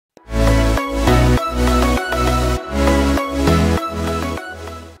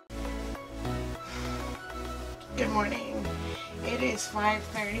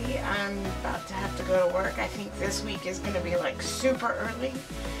5:30. I'm about to have to go to work. I think this week is going to be like super early,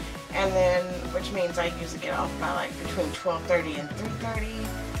 and then which means I usually get off by like between 12:30 and 3:30.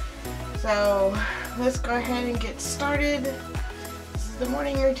 So let's go ahead and get started. This is the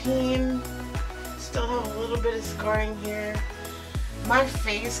morning routine. Still have a little bit of scarring here. My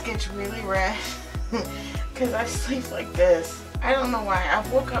face gets really red because I sleep like this. I don't know why. I've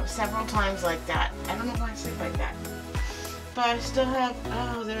woke up several times like that. I don't know why I sleep like that. But I still have,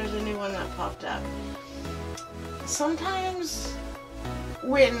 oh, there's a new one that popped up. Sometimes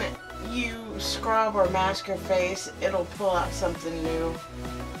when you scrub or mask your face, it'll pull out something new.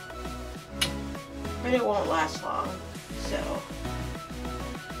 But it won't last long. So,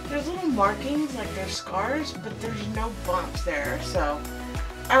 there's little markings, like there's scars, but there's no bumps there. So,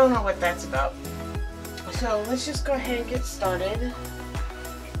 I don't know what that's about. So let's just go ahead and get started.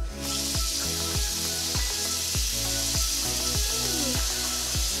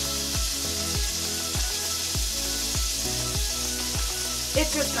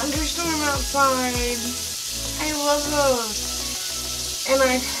 It's a thunderstorm outside. I love those. And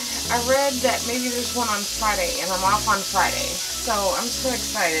I read that maybe there's one on Friday, and I'm off on Friday. So I'm so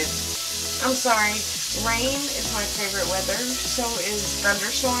excited. I'm sorry, rain is my favorite weather. So is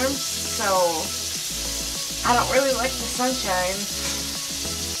thunderstorms. So I don't really like the sunshine.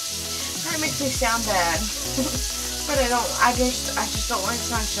 That makes me sound bad. But I just don't like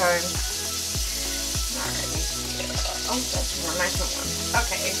sunshine. Alright. Oh, that's a nice one.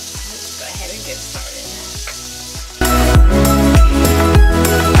 Okay, let's go ahead and get started.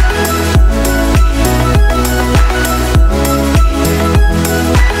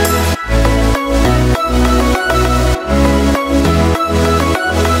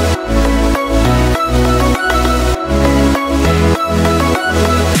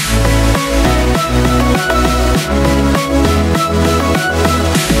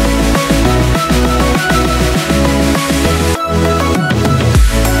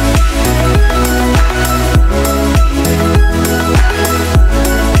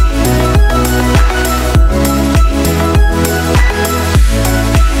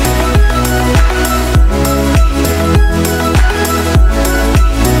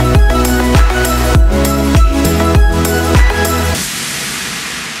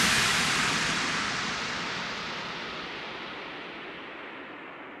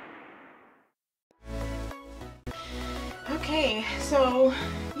 Okay, so,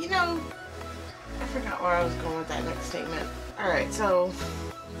 you know, I forgot where I was going with that next statement. Alright, so,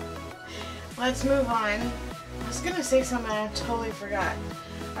 let's move on. I was going to say something I totally forgot.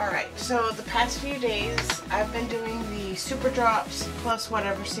 Alright, so the past few days, I've been doing the Super Drops plus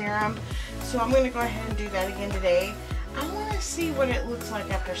whatever serum. So I'm going to go ahead and do that again today. I want to see what it looks like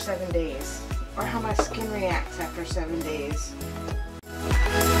after 7 days. Or how my skin reacts after 7 days.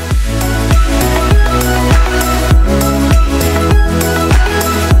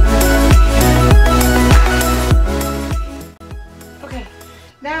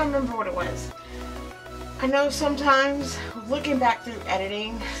 Now I remember what it was. I know sometimes, looking back through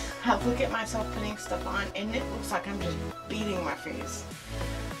editing, I look at myself putting stuff on and it looks like I'm just beating my face.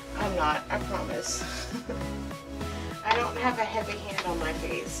 I'm not, I promise. I don't have a heavy hand on my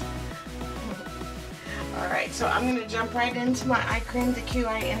face. Alright, so I'm going to jump right into my eye cream, the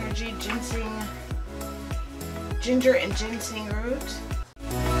QI Energy Ginger and Ginseng Root.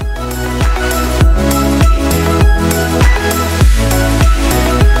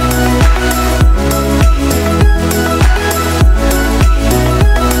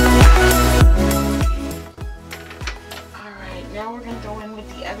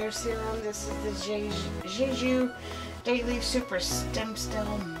 Serum. This is the Jeju Daily Super Stem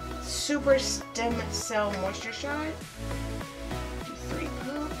Cell Moisture Shot. Do 3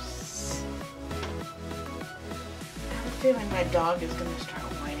 pumps. I have a feeling my dog is going to start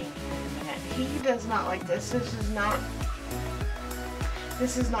whining here in a minute. He does not like this. This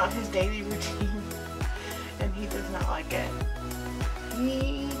is not his daily routine, and he does not like it.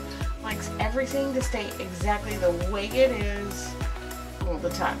 He likes everything to stay exactly the way it is all the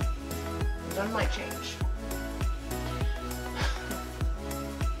time. That might change.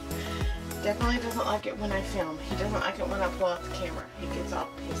 Definitely doesn't like it when I film. He doesn't like it when I pull out the camera. He gets all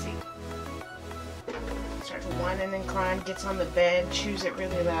pissy. Starts whining and crying, gets on the bed, chews it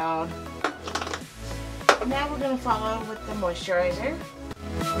really loud. Now we're going to follow with the moisturizer.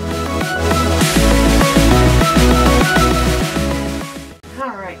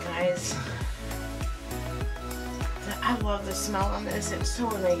 Alright guys. I love the smell on this. It's so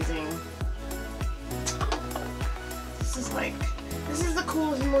amazing. This is the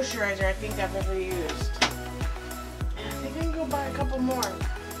coolest moisturizer I think I've ever used. And I think can go buy a couple more.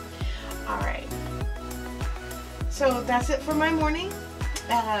 Alright. So that's it for my morning.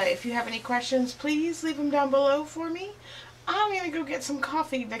 If you have any questions, please leave them down below for me. I'm going to go get some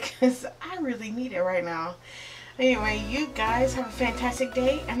coffee because I really need it right now. Anyway, you guys have a fantastic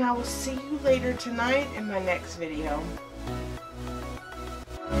day, and I will see you later tonight in my next video.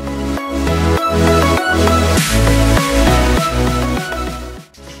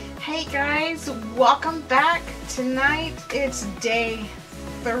 Hey guys, welcome back. Tonight it's day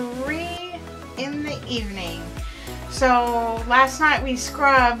 3 in the evening. So last night we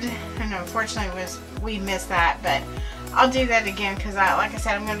scrubbed, and unfortunately we missed that, but I'll do that again because like I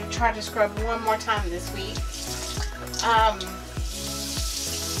said, I'm going to try to scrub one more time this week.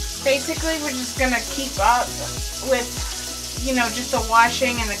 Basically we're just going to keep up with, you know, just the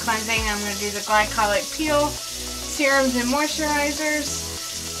washing and the cleansing. I'm going to do the glycolic peel, serums and moisturizers,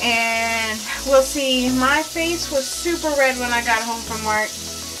 and we'll see. My face was super red when I got home from work.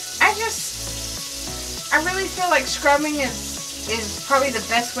 I really feel like scrubbing is probably the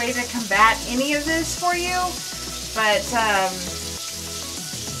best way to combat any of this for you. But,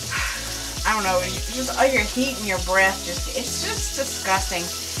 I don't know, just all your heat and your breath, it's just disgusting.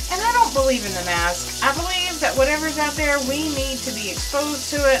 And I don't believe in the mask. I believe that whatever's out there, we need to be exposed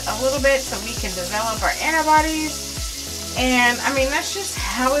to it a little bit so we can develop our antibodies. And, I mean, that's just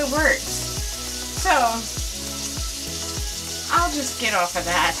how it works. So, I'll just get off of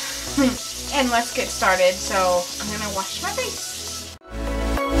that. And let's get started. So, I'm going to wash my face.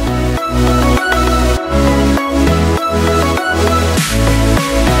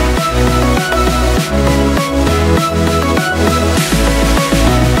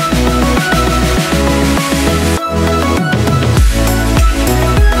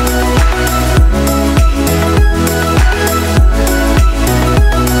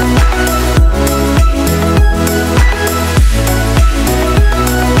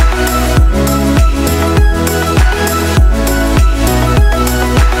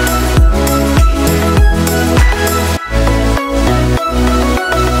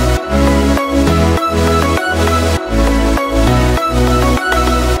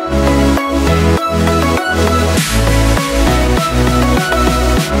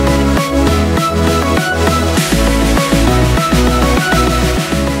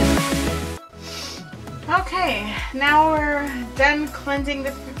 Now we're done cleansing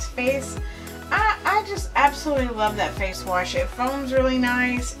the face. I just absolutely love that face wash. It foams really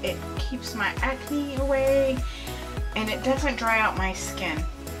nice. It keeps my acne away, and it doesn't dry out my skin.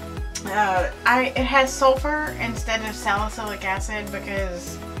 It has sulfur instead of salicylic acid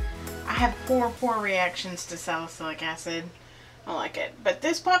because I have poor reactions to salicylic acid. I don't like it. But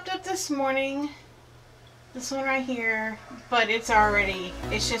this popped up this morning. This one right here, but now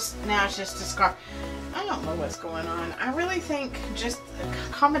it's just a scar. I don't know what's going on. I really think just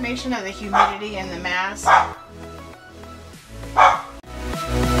a combination of the humidity and the mask.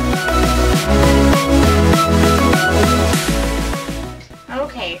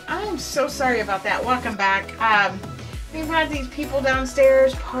 Okay, I'm so sorry about that. Welcome back. We've had these people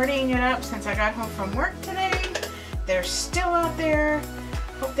downstairs partying it up since I got home from work today. They're still out there.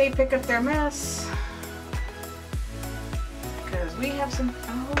 Hope they pick up their mess. Because we have some...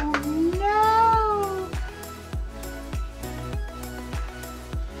 Oh no!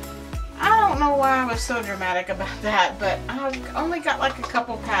 I don't know why I was so dramatic about that, but I've only got like a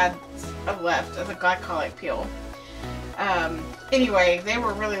couple pads left of the glycolic peel. Anyway, they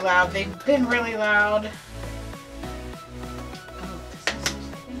were really loud. They've been really loud.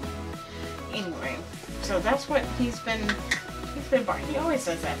 Anyway, so that's what he's been barking. He always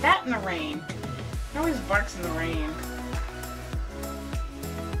does that. That in the rain. He always barks in the rain.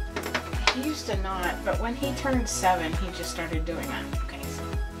 He used to not, but when he turned 7, he just started doing that. Okay, so.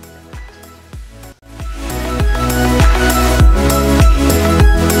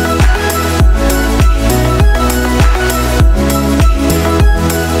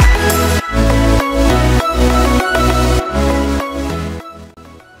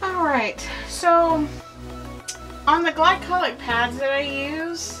 Alright, so on the glycolic pads that I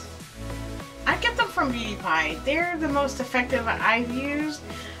use, I get them from Beauty Pie. They're the most effective I've used.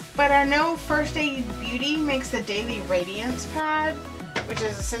 But I know First Aid Beauty makes the Daily Radiance pad, which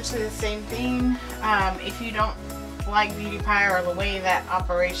is essentially the same thing. If you don't like Beauty Pie or the way that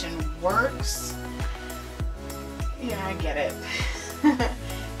operation works, yeah, I get it.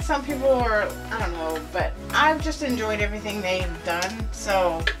 Some people are, I don't know, but I've just enjoyed everything they've done,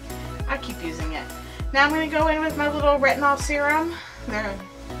 so I keep using it. Now I'm going to go in with my little retinol serum. I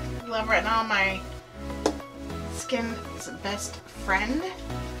love retinol, my skin's best friend.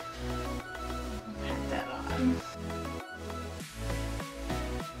 Pat that on.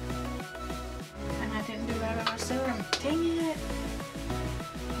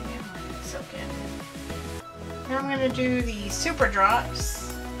 Now I'm going to do the super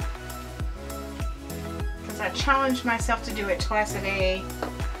drops, because I challenged myself to do it twice a day,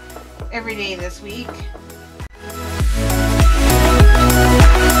 every day this week.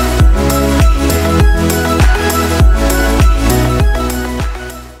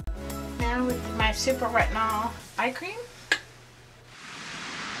 Now with my Super Retinol eye cream.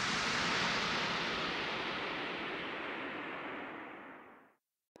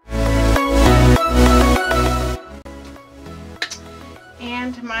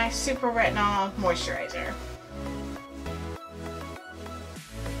 And my Super Retinol moisturizer.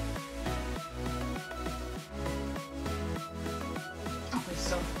 Oh, it's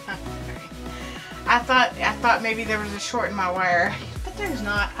so I thought maybe there was a short in my wire, but there's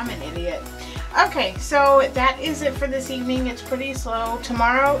not. I'm an idiot. Okay, so that is it for this evening. It's pretty slow.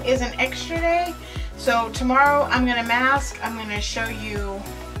 Tomorrow is an extra day. So tomorrow I'm gonna mask. I'm gonna show you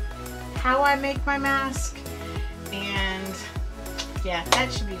how I make my mask, and yeah,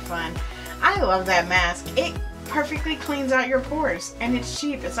 that should be fun. I love that mask. It perfectly cleans out your pores, and it's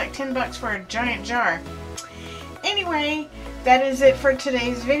cheap. It's like 10 bucks for a giant jar. Anyway, that is it for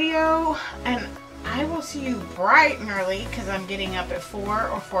today's video, and I will see you bright and early, because I'm getting up at 4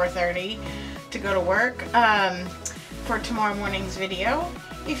 or 4:30 to go to work for tomorrow morning's video.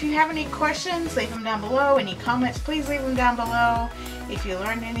 If you have any questions, leave them down below. Any comments, please leave them down below. If you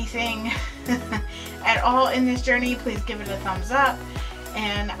learned anything at all in this journey, please give it a thumbs up.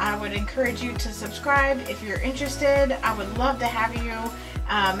 And I would encourage you to subscribe if you're interested. I would love to have you.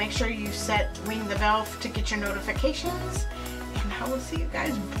 Make sure you ring the bell to get your notifications. And I will see you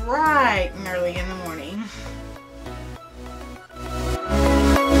guys bright and early in the morning.